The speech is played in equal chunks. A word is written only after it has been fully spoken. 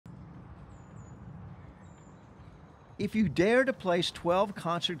If you dare to place 12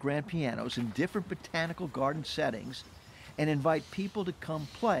 concert grand pianos in different botanical garden settings and invite people to come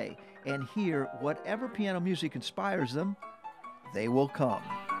play and hear whatever piano music inspires them, they will come.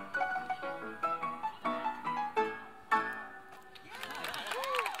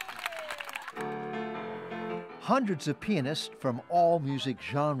 Hundreds of pianists from all music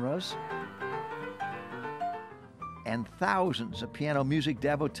genres and thousands of piano music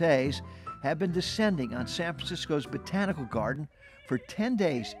devotees have been descending on San Francisco's Botanical Garden for 10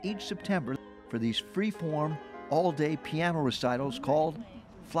 days each September for these free-form, all-day piano recitals called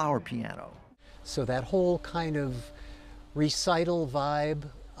Flower Piano. So that whole kind of recital vibe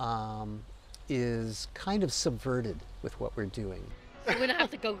is kind of subverted with what we're doing. So we don't have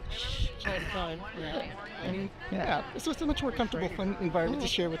to go shh all the time. Yeah, it's just a much more comfortable, fun environment to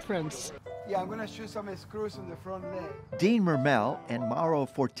share with friends. Yeah, I'm gonna shoot some screws on the front leg. Dean Mermel and Mauro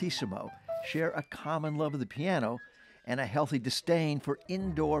Fortissimo share a common love of the piano and a healthy disdain for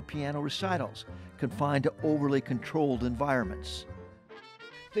indoor piano recitals confined to overly controlled environments.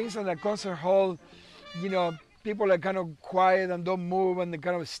 Things in the concert hall, you know, people are kind of quiet and don't move and they're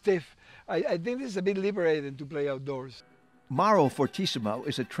kind of stiff. I think this is a bit liberating to play outdoors. Mauro Fortissimo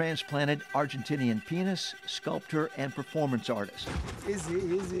is a transplanted Argentinian pianist, sculptor, and performance artist. Easy,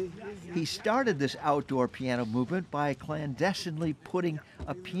 easy, easy. He started this outdoor piano movement by clandestinely putting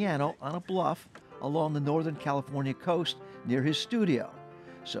a piano on a bluff along the Northern California coast near his studio,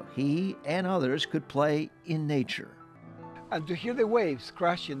 so he and others could play in nature. And to hear the waves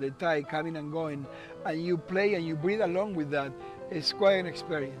crashing, the tide coming and going, and you play and you breathe along with that, it's quite an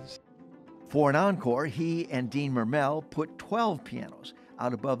experience. For an encore, he and Dean Mermel put 12 pianos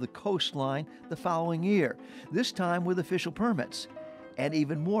out above the coastline the following year, this time with official permits, and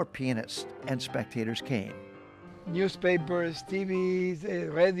even more pianists and spectators came. Newspapers,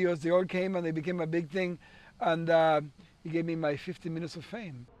 TVs, radios, they all came and they became a big thing, and it gave me my 15 minutes of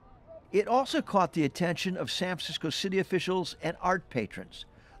fame. It also caught the attention of San Francisco city officials and art patrons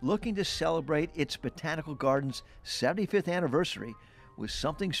looking to celebrate its Botanical Garden's 75th anniversary with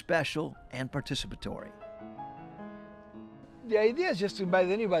something special and participatory. The idea is just to invite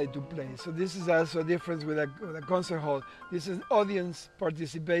anybody to play. So this is also a difference with a concert hall. This is audience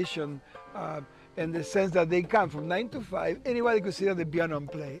participation in the sense that they come from 9 to 5. Anybody could sit at the piano and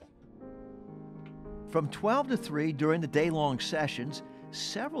play. From 12 to 3 during the day-long sessions,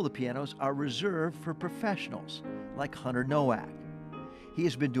 several of the pianos are reserved for professionals, like Hunter Nowak. He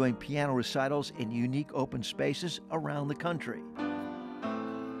has been doing piano recitals in unique open spaces around the country.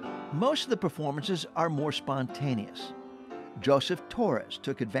 Most of the performances are more spontaneous. Joseph Torres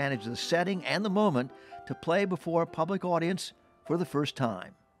took advantage of the setting and the moment to play before a public audience for the first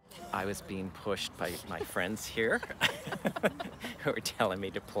time. I was being pushed by my friends here who were telling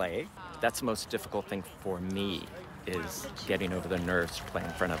me to play. That's the most difficult thing for me, is getting over the nerves to play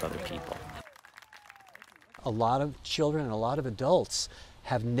in front of other people. A lot of children and a lot of adults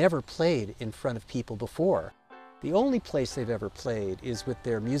have never played in front of people before. The only place they've ever played is with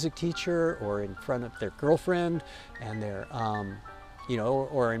their music teacher or in front of their girlfriend and their,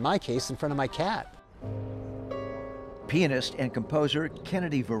 or in my case, in front of my cat. Pianist and composer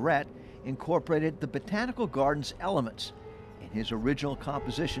Kennedy Verrett incorporated the Botanical Garden's elements in his original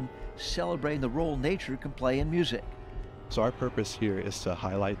composition celebrating the role nature can play in music. So our purpose here is to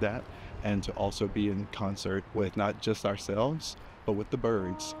highlight that and to also be in concert with not just ourselves, but with the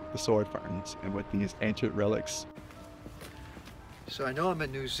birds, the sword ferns, and with these ancient relics. So I know I'm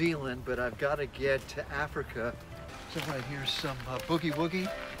in New Zealand, but I've got to get to Africa. So I hear some boogie woogie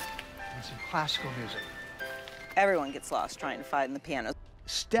and some classical music. Everyone gets lost trying to find the piano.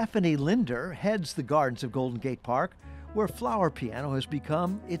 Stephanie Linder heads the gardens of Golden Gate Park, where Flower Piano has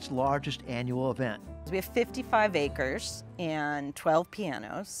become its largest annual event. We have 55 acres and 12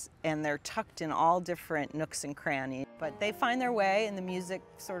 pianos, and they're tucked in all different nooks and crannies, but they find their way and the music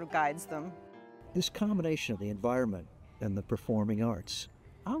sort of guides them. This combination of the environment and the performing arts,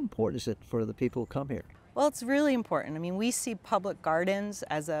 how important is it for the people who come here? Well, it's really important. I mean, we see public gardens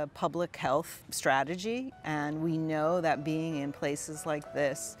as a public health strategy, and we know that being in places like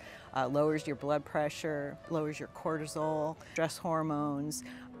this lowers your blood pressure, lowers your cortisol, stress hormones,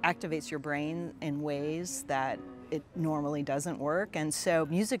 activates your brain in ways that it normally doesn't work, and so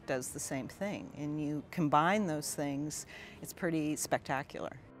music does the same thing. And you combine those things, it's pretty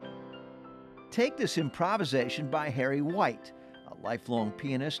spectacular. Take this improvisation by Harry White, a lifelong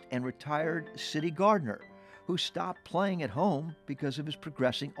pianist and retired city gardener who stopped playing at home because of his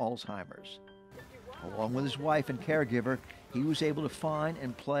progressing Alzheimer's. Along with his wife and caregiver, he was able to find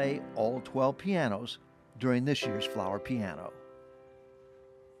and play all 12 pianos during this year's Flower Piano.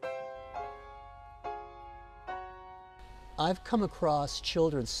 I've come across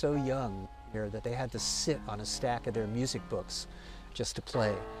children so young here that they had to sit on a stack of their music books just to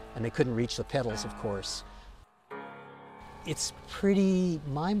play, and they couldn't reach the pedals, of course. It's pretty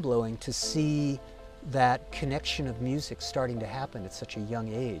mind-blowing to see that connection of music starting to happen at such a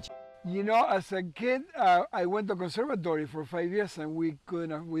young age. You know, as a kid, I went to conservatory for 5 years, and we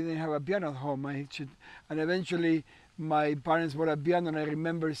didn't have a piano at home. And eventually, my parents bought a piano, and I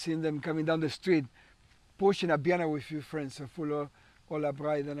remember seeing them coming down the street, pushing a piano with a few friends, so full of all of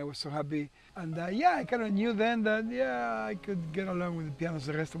pride, and I was so happy. And yeah, I kind of knew then that, yeah, I could get along with the pianos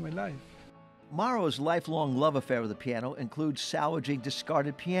the rest of my life. Maro's lifelong love affair with the piano includes salvaging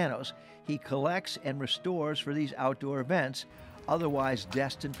discarded pianos he collects and restores for these outdoor events, otherwise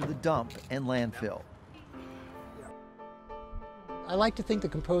destined for the dump and landfill. I like to think the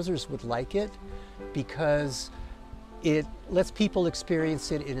composers would like it because it lets people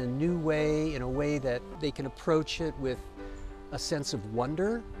experience it in a new way, in a way that they can approach it with a sense of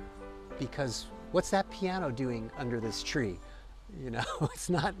wonder, because what's that piano doing under this tree? You know, it's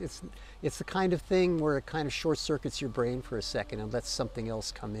the kind of thing where it kind of short circuits your brain for a second and lets something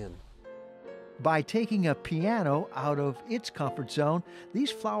else come in. By taking a piano out of its comfort zone,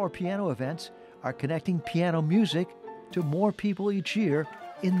 these flower piano events are connecting piano music to more people each year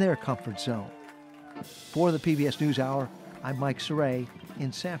in their comfort zone. For the PBS NewsHour, I'm Mike Cerre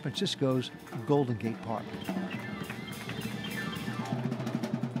in San Francisco's Golden Gate Park.